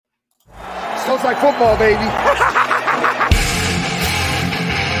Smells like football, baby.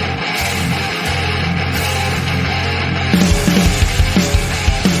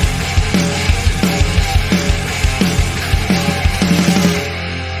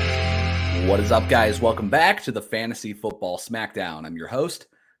 What is up, guys? Welcome back to the Fantasy Football Smackdown. I'm your host,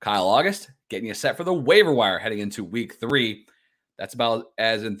 Kyle August, getting you set for the waiver wire heading into week 3. That's about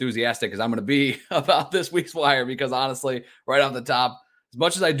as enthusiastic as I'm going to be about this week's wire because honestly, right off the top, as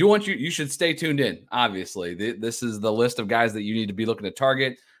much as I do want you, you should stay tuned in. Obviously, this is the list of guys that you need to be looking to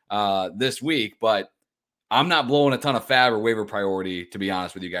target this week, but I'm not blowing a ton of fab or waiver priority, to be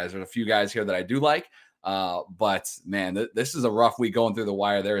honest with you guys. There's a few guys here that I do like. But man, this is a rough week going through the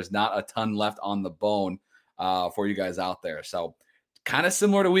wire. There is not a ton left on the bone for you guys out there. So kind of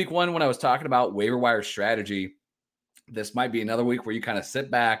similar to week 1 when I was talking about waiver wire strategy. This might be another week where you kind of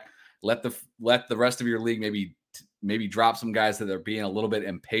sit back, let the rest of your league maybe drop some guys that they're being a little bit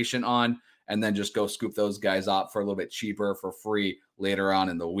impatient on, and then just go scoop those guys up for a little bit cheaper for free later on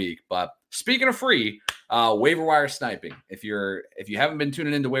in the week. But speaking of free, waiver wire sniping. If you haven't been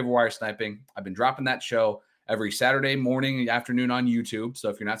tuning into waiver wire sniping, I've been dropping that show every Saturday morning, afternoon on YouTube. So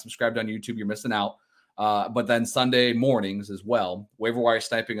if you're not subscribed on YouTube, you're missing out. But then Sunday mornings as well. Waiver wire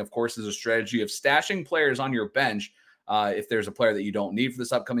sniping, of course, is a strategy of stashing players on your bench. If there's a player that you don't need for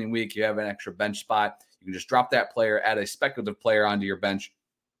this upcoming week, you have an extra bench spot, you can just drop that player, add a speculative player onto your bench.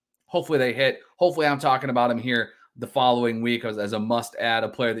 Hopefully they hit. Hopefully I'm talking about him here the following week as a must-add, a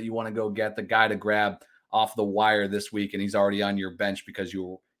player that you want to go get, the guy to grab off the wire this week, and he's already on your bench because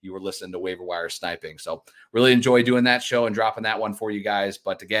you were listening to waiver wire sniping. So really enjoy doing that show and dropping that one for you guys.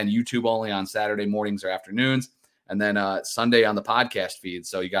 But again, YouTube only on Saturday mornings or afternoons, and then Sunday on the podcast feed.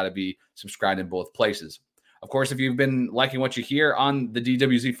 So you got to be subscribed in both places. Of course, if you've been liking what you hear on the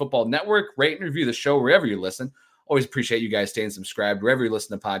DWZ Football Network, rate and review the show wherever you listen. Always appreciate you guys staying subscribed wherever you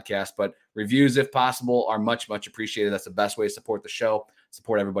listen to podcasts, but reviews, if possible, are much, much appreciated. That's the best way to support the show,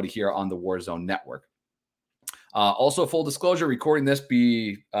 support everybody here on the Warzone Network. Also, full disclosure, recording this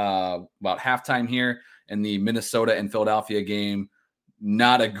be about halftime here in the Minnesota and Philadelphia game.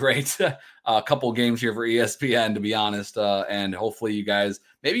 Not a great couple games here for ESPN, to be honest. And hopefully you guys,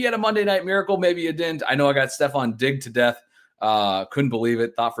 maybe you had a Monday Night Miracle, maybe you didn't. I know I got Stephon Diggs to death. Couldn't believe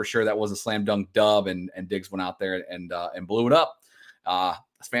it. Thought for sure that was a slam dunk dub, and Diggs went out there and blew it up.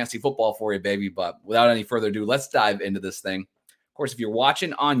 It's fantasy football for you, baby. But without any further ado, let's dive into this thing. Of course, if you're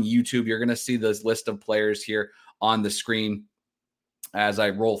watching on YouTube, you're going to see this list of players here on the screen as I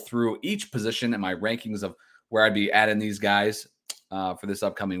roll through each position and my rankings of where I'd be adding these guys for this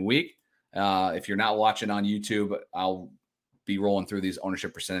upcoming week. If you're not watching on YouTube, I'll be rolling through these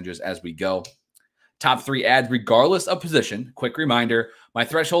ownership percentages as we go. Top 3 ads, regardless of position. Quick reminder, my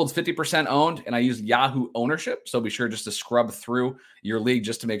threshold's 50% owned, and I use Yahoo ownership. So be sure just to scrub through your league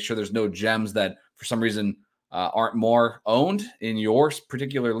just to make sure there's no gems that for some reason aren't more owned in your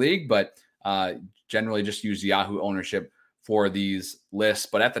particular league. But generally just use Yahoo ownership for these lists.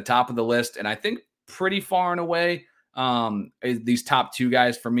 But at the top of the list, and I think pretty far and away, these top 2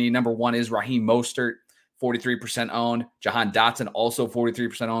 guys for me, number 1 is Raheem Mostert, 43% owned. Jahan Dotson, also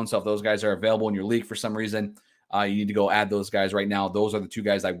 43% owned. So if those guys are available in your league for some reason, you need to go add those guys right now. Those are the 2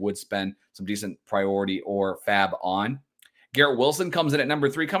 guys I would spend some decent priority or fab on. Garrett Wilson comes in at number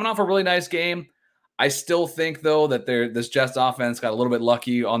 3, coming off a really nice game. I still think, though, that this Jets offense got a little bit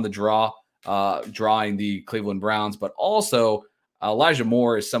lucky on the draw, drawing the Cleveland Browns. But also, Elijah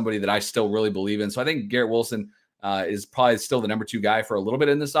Moore is somebody that I still really believe in. So I think Garrett Wilson is probably still the number 2 guy for a little bit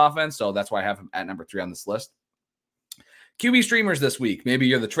in this offense. So that's why I have him at number 3 on this list. QB streamers this week. Maybe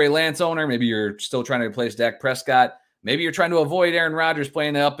you're the Trey Lance owner. Maybe you're still trying to replace Dak Prescott. Maybe you're trying to avoid Aaron Rodgers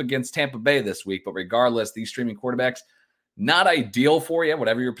playing up against Tampa Bay this week. But regardless, these streaming quarterbacks, not ideal for you,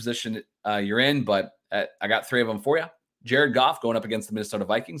 whatever your position you're in. But I got 3 of them for you. Jared Goff going up against the Minnesota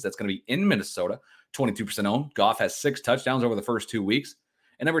Vikings. That's going to be in Minnesota, 22% owned. Goff has 6 touchdowns over the first 2 weeks.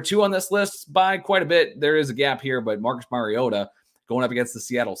 And number 2 on this list by quite a bit. There is a gap here, but Marcus Mariota going up against the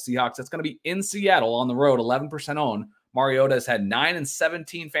Seattle Seahawks. That's going to be in Seattle on the road, 11% owned. Mariota has had 9 and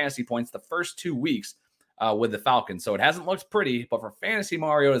 17 fantasy points the first 2 weeks with the Falcons. So it hasn't looked pretty, but for fantasy,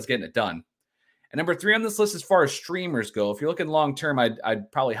 Mariota is getting it done. And number 3 on this list as far as streamers go, if you're looking long-term,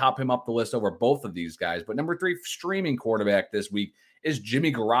 I'd probably hop him up the list over both of these guys. But number 3 streaming quarterback this week is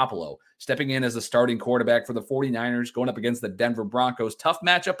Jimmy Garoppolo, stepping in as the starting quarterback for the 49ers, going up against the Denver Broncos. Tough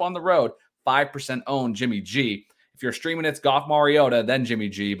matchup on the road, 5% owned Jimmy G. If you're streaming, it's Goff, Mariota, then Jimmy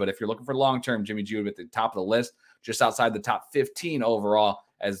G. But if you're looking for long-term, Jimmy G would be at the top of the list, just outside the top 15 overall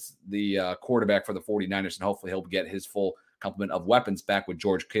as the quarterback for the 49ers. And hopefully he'll get his full complement of weapons back with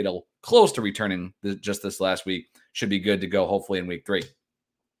George Kittle close to returning just this last week. Should be good to go, hopefully, in week 3.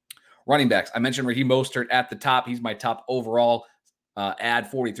 Running backs, I mentioned Raheem Mostert at the top. He's my top overall ad,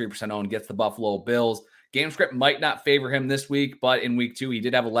 43% owned, gets the Buffalo Bills. Game script might not favor him this week, but in week 2, he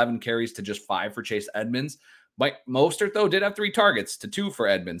did have 11 carries to just 5 for Chase Edmonds. Mostert, though, did have 3 targets to 2 for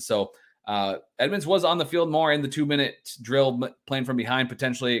Edmonds. So Edmonds was on the field more in the 2-minute drill, playing from behind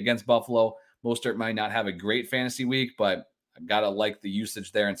potentially against Buffalo. Mostert might not have a great fantasy week, but I've got to like the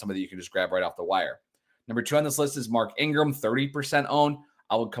usage there and somebody that you can just grab right off the wire. Number 2 on this list is Mark Ingram, 30% owned.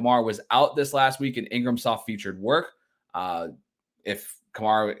 Alvin Kamara was out this last week, and Ingram saw featured work. If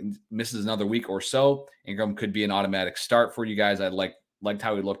Kamara misses another week or so, Ingram could be an automatic start for you guys. I liked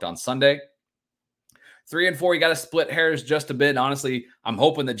how he looked on Sunday. 3 and 4, you got to split hairs just a bit. Honestly, I'm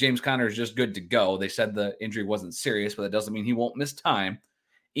hoping that James Conner is just good to go. They said the injury wasn't serious, but that doesn't mean he won't miss time.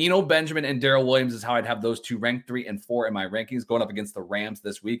 Eno Benjamin and Darrell Williams is how I'd have those 2 ranked 3 and 4 in my rankings going up against the Rams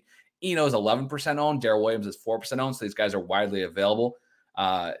this week. Eno is 11% owned. Darrell Williams is 4% owned. So these guys are widely available.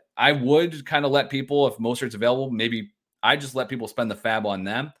 I would kind of let people, if Mostert's available, maybe I just let people spend the fab on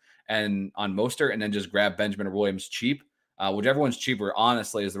them and on Mostert and then just grab Benjamin or Williams cheap. Whichever one's cheaper,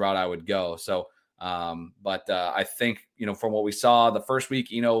 honestly, is the route I would go. So, but I think, from what we saw the first week,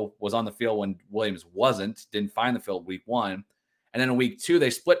 Eno was on the field when Williams didn't find the field week 1. And then in week 2, they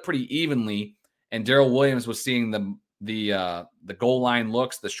split pretty evenly. And Darrell Williams was seeing the goal line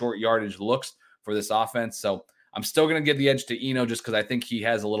looks, the short yardage looks for this offense. So I'm still going to give the edge to Eno just because I think he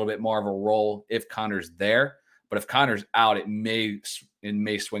has a little bit more of a role if Connor's there. But if Connor's out, it may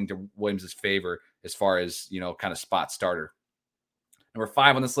swing to Williams' favor as far as, kind of spot starter. Number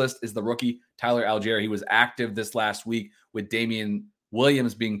 5 on this list is the rookie Tyler Algier. He was active this last week with Damian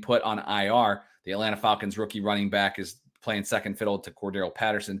Williams being put on IR. The Atlanta Falcons rookie running back is playing second fiddle to Cordero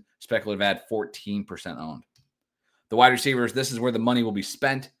Patterson. Speculative ad, 14% owned. The wide receivers, this is where the money will be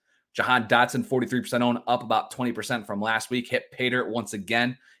spent. Jahan Dotson, 43% owned, up about 20% from last week. Hit pay dirt once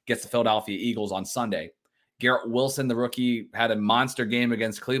again, gets the Philadelphia Eagles on Sunday. Garrett Wilson, the rookie, had a monster game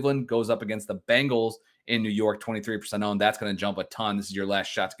against Cleveland, goes up against the Bengals in New York, 23% owned. That's going to jump a ton. This is your last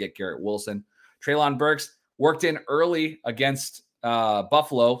shot to get Garrett Wilson. Treylon Burks worked in early against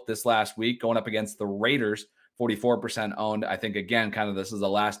Buffalo this last week, going up against the Raiders, 44% owned. I think, again, kind of this is the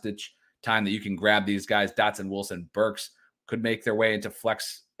last-ditch time that you can grab these guys. Dotson, Wilson, Burks could make their way into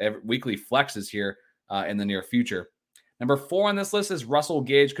weekly flexes here in the near future. Number 4 on this list is Russell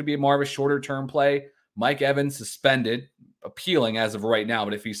Gage. Could be more of a shorter-term play. Mike Evans suspended, appealing as of right now,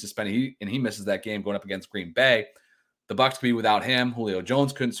 but if he's suspended and he misses that game going up against Green Bay, the Bucs could be without him. Julio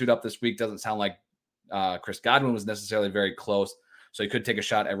Jones couldn't suit up this week. Doesn't sound like Chris Godwin was necessarily very close, so he could take a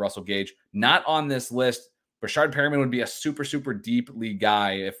shot at Russell Gage. Not on this list. Rashard Perriman would be a super, super deep league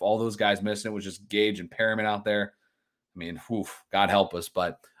guy if all those guys missed and it was just Gage and Perriman out there. I mean, God help us,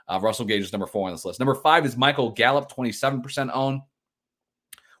 but Russell Gage is number 4 on this list. Number 5 is Michael Gallup, 27% owned.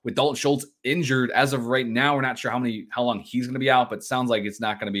 With Dalton Schultz injured as of right now, we're not sure how long he's going to be out, but it sounds like it's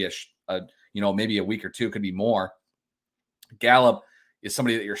not going to be maybe a week or 2, could be more. Gallup is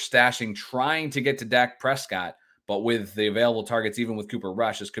somebody that you're stashing, trying to get to Dak Prescott, but with the available targets, even with Cooper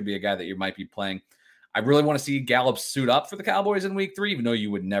Rush, this could be a guy that you might be playing. I really want to see Gallup suit up for the Cowboys in week 3, even though you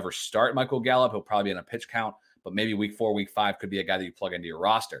would never start Michael Gallup. He'll probably be in a pitch count, but maybe week 4, week 5 could be a guy that you plug into your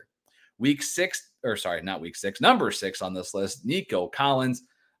roster. Number 6 on this list, Nico Collins.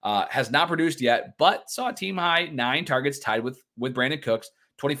 Has not produced yet, but saw a team high 9 targets tied with Brandon Cooks,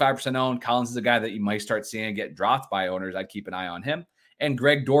 25% owned. Collins is a guy that you might start seeing get dropped by owners. I'd keep an eye on him. And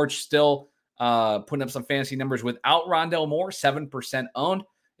Greg Dortch still putting up some fantasy numbers without Rondale Moore, 7% owned.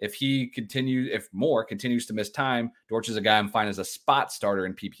 If Moore continues to miss time, Dortch is a guy I'm fine as a spot starter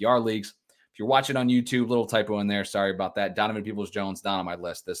in PPR leagues. If you're watching on YouTube, little typo in there. Sorry about that. Donovan Peoples-Jones not on my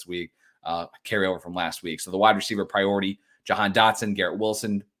list this week. Carry over from last week. So the wide receiver priority, Jahan Dotson, Garrett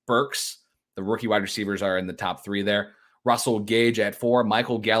Wilson, Burks. The rookie wide receivers are in the top 3 there. Russell Gage at 4,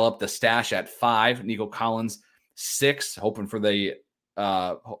 Michael Gallup, the stash at 5, Nico Collins 6, hoping for the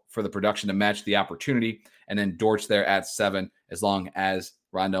production to match the opportunity, and then Dortch there at 7, as long as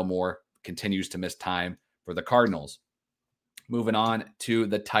Rondale Moore continues to miss time for the Cardinals. Moving on to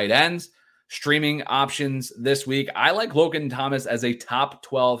the tight ends. Streaming options this week. I like Logan Thomas as a top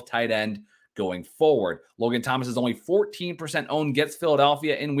 12 tight end going forward. Logan Thomas is only 14% owned, gets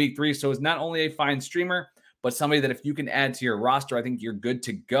Philadelphia in week 3, so is not only a fine streamer, but somebody that if you can add to your roster, I think you're good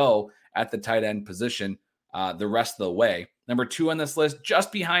to go at the tight end position the rest of the way. Number 2 on this list,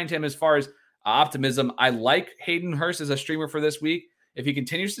 just behind him as far as optimism, I like Hayden Hurst as a streamer for this week. If he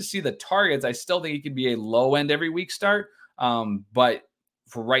continues to see the targets, I still think he could be a low-end every week start, but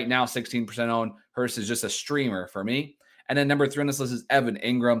for right now, 16% owned, Hurst is just a streamer for me. And then number 3 on this list is Evan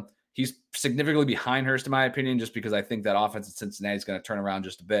Ingram. He's significantly behind Hurst, in my opinion, just because I think that offense at Cincinnati is going to turn around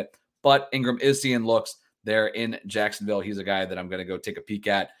just a bit. But Ingram is seeing looks there in Jacksonville. He's a guy that I'm going to go take a peek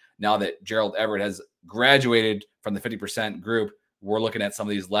at now that Gerald Everett has graduated from the 50% group. We're looking at some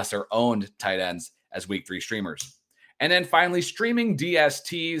of these lesser owned tight ends as week 3 streamers. And then finally, streaming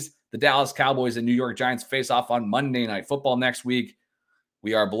DSTs, the Dallas Cowboys and New York Giants face off on Monday Night Football next week.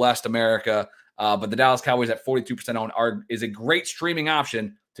 We are blessed, America. But the Dallas Cowboys at 42% owned is a great streaming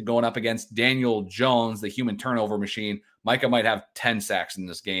option to going up against Daniel Jones, the human turnover machine. Micah might have 10 sacks in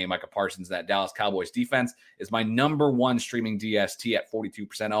this game. Micah Parsons, that Dallas Cowboys defense, is my number 1 streaming DST at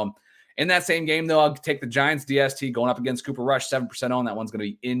 42% owned. In that same game, though, I'll take the Giants DST going up against Cooper Rush, 7% owned. That one's going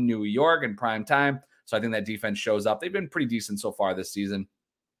to be in New York in prime time. So I think that defense shows up. They've been pretty decent so far this season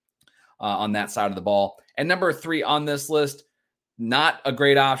on that side of the ball. And number 3 on this list, not a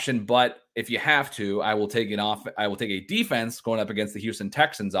great option, but if you have to, I will take a defense going up against the Houston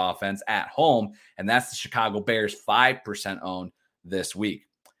Texans offense at home, and that's the Chicago Bears, 5% owned this week.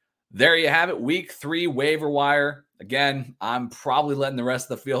 There you have it, week 3 waiver wire. Again, I'm probably letting the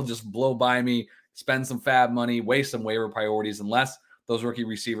rest of the field just blow by me, spend some fab money, waste some waiver priorities, unless those rookie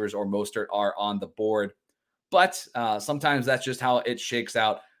receivers or Mostert are on the board. But sometimes that's just how it shakes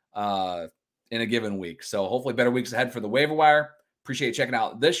out in a given week. So hopefully better weeks ahead for the waiver wire. Appreciate you checking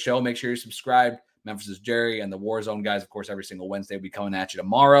out this show. Make sure you're subscribed. Memphis is Jerry and the Warzone guys, of course, every single Wednesday. We'll be coming at you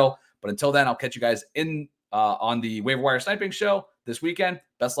tomorrow. But until then, I'll catch you guys on the Waiver Wire Sniping Show this weekend.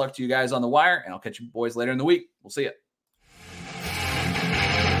 Best luck to you guys on the wire, and I'll catch you boys later in the week. We'll see you.